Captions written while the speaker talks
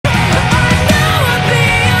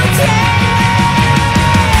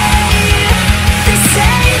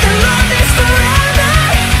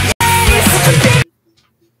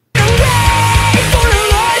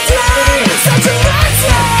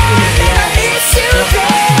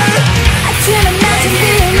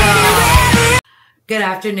Good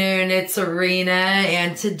afternoon, it's Arena,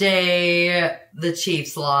 and today the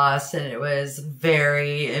Chiefs lost, and it was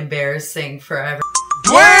very embarrassing for everyone.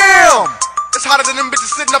 Damn! It's hotter than them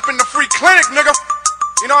bitches sitting up in the free clinic, nigga.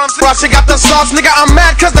 You know what I'm saying? She got the sauce, nigga. I'm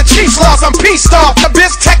mad cause the Chiefs lost. I'm pissed off. The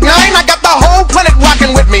Biz Tech 9, I got the whole planet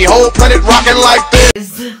rocking with me. Whole planet rocking like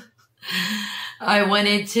this. I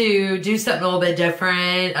wanted to do something a little bit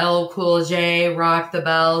different. LL Cool J, Rock the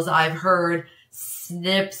Bells. I've heard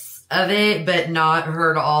snips of it, but not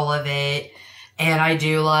heard all of it. And I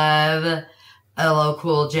do love LL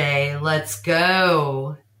Cool J. Let's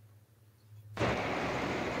go.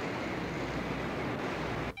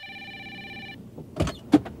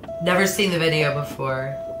 Never seen the video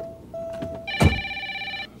before.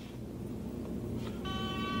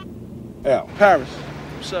 Al. Paris.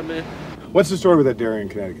 What's up, man? What's the story with that Darien,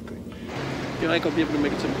 Connecticut thing? You know, I ain't gonna be able to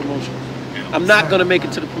make it to the promotions. I'm not gonna make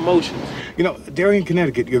it to the promotions. You know, Darien,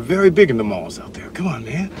 Connecticut, you're very big in the malls out there. Come on,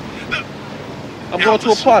 man. I'm going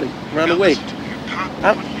to a party around the way.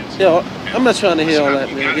 I'm not trying to hear all that,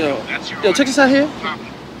 man. Yo, check this out here.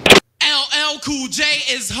 LL Cool J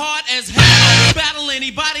is hard as hell. Battle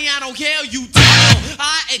anybody, I don't care, you tell.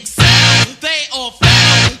 I excel, they all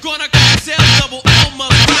fail. Gonna cocktail, double L,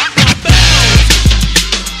 must rock the bell.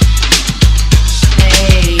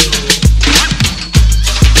 Hey.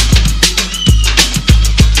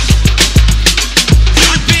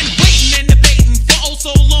 I've been waiting and debating for oh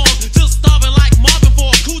so long. Just starving like Marvin for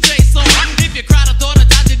a Cool J song. If your crowd thought I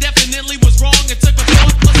thought you definitely was wrong. It took a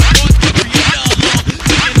thought plus a thought to create a along.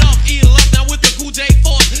 Taking off, eat up now with the Cool J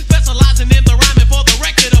force. Specializing in the rhyming for the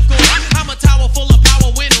record, of course. I'm a tower full of power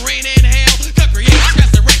when rain and hail. Cut create,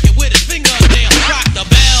 scratch the record with his fingernail. Rock the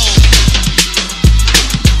bell.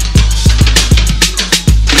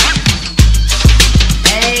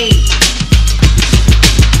 Hey.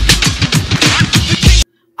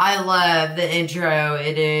 I love the intro.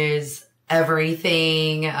 It is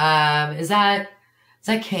everything. Is that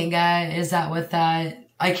Kanga? Is that what that?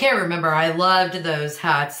 I can't remember. I loved those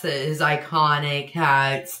hats, his iconic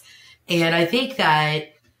hats. And I think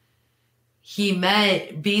that he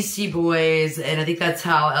met Beastie Boys, and I think that's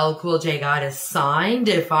how LL Cool J got his signed,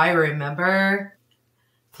 if I remember.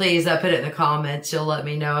 Please, put it in the comments. You'll let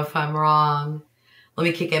me know if I'm wrong. Let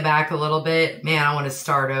me kick it back a little bit. Man, I want to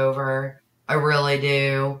start over. I really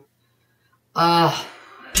do. The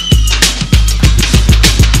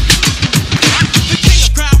king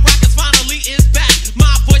of crowd rockers finally is back.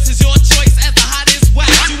 My voice is your choice as the hottest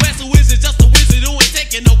whack. You ask a wizard, just a wizard who ain't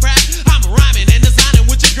taking no crap. I'm rhyming and designing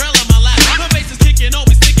with your girl in my lap. My bass is kicking,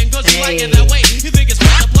 always sticking, cause you like it that way. You think it's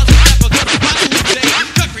plus a plus a step, cause it's possible today.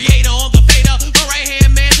 The creator on the fader, my right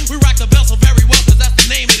hand man. We rock the bell so very well, cause that's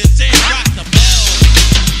the name of this jam. Rock the bell.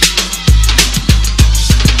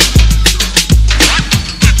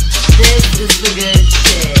 This is the good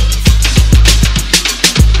shit.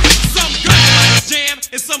 Some girls jam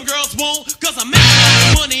and some girls won't, cause I'm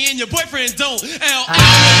making money and your boyfriend don't. L.O. What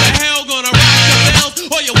the hell gonna rock the bells?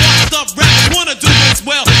 Or you washed up rappers wanna do this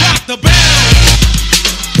well. Rock the bell.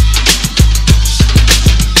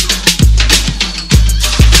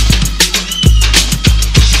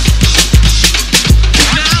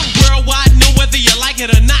 Now I'm worldwide, know whether you like it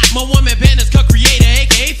or not. My woman band is co-creator,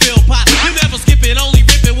 aka Phil Pot. You never skip it, only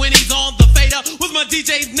rip it when he's on the fader. What's my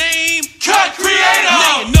DJ's name? Cut Creator!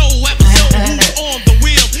 Now you know episode who's on the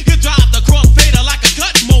wheel. You drive the crossfader like a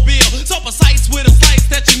cut mobile. So precise with a slice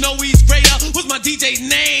that you know he's greater. What's my DJ's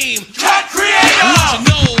name? Cut Creator! What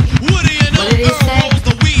you know? What do you know? What did he say? Rolls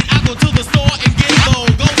the weed. I go to the store and get low.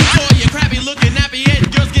 Go before you crabby looking nappy head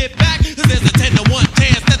girls get back. Cause there's a 10 to 1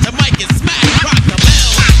 chance that your mic is smacked. Rock the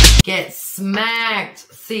bell. Get smacked.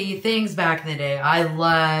 See, things back in the day. I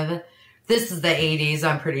love. This is the 80s,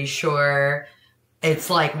 I'm pretty sure. It's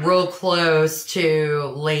like real close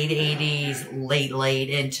to late 80s, late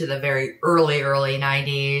into the very early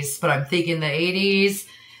 90s. But I'm thinking the 80s.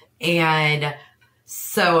 And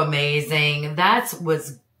so amazing. That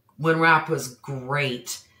was when rap was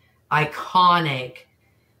great. Iconic.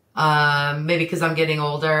 Maybe because I'm getting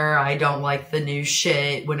older, I don't like the new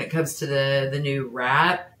shit when it comes to the new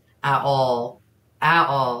rap at all. At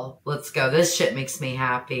all. Let's go. This shit makes me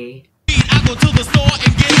happy. I go to the store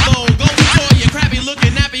and get low. Go before you crabby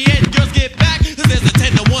looking nappy head girls get back. Cause there's a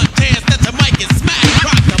 10 to 1 chance that your mic is smacked.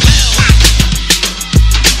 Rock the bell.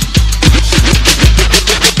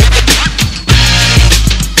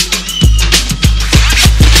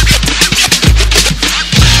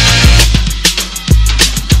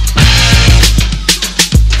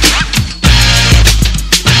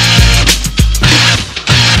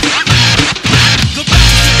 The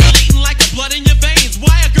bell is circulating like the blood in your veins.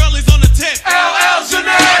 Why a girl is on the tip? LL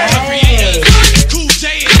Janae. Creators, cool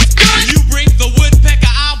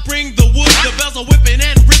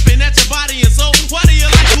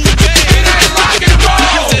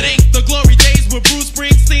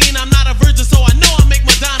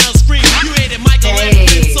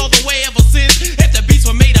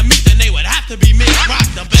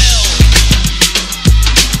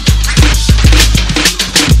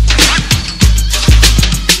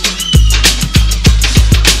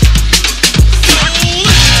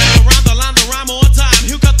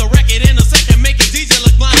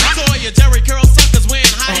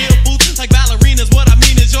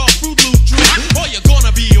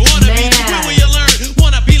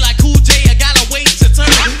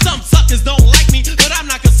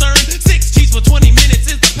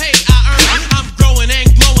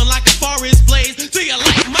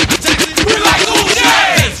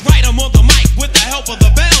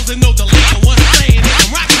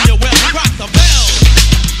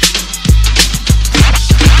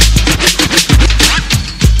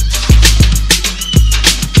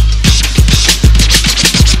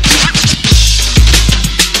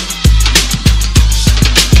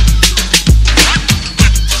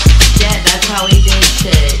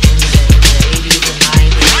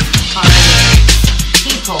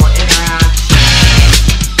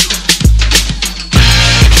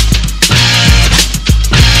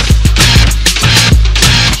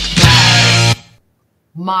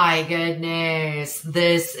My goodness,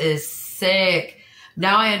 this is sick.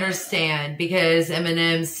 Now I understand, because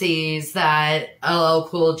Eminem sees that LL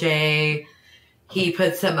Cool J, he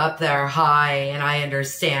puts him up there high, and I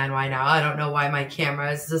understand why now. I don't know why my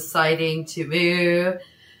camera is deciding to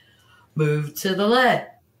move to the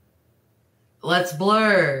left. Let's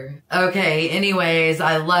blur. Okay, anyways,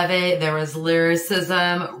 I love it. There was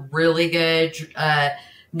lyricism, really good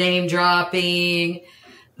name dropping,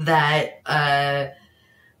 that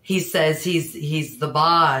he says he's the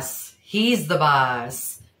boss. He's the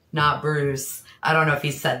boss, not Bruce. I don't know if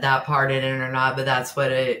he said that part in it or not, but that's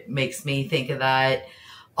what it makes me think of that.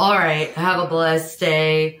 All right, have a blessed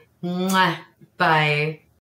day. Mwah. Bye.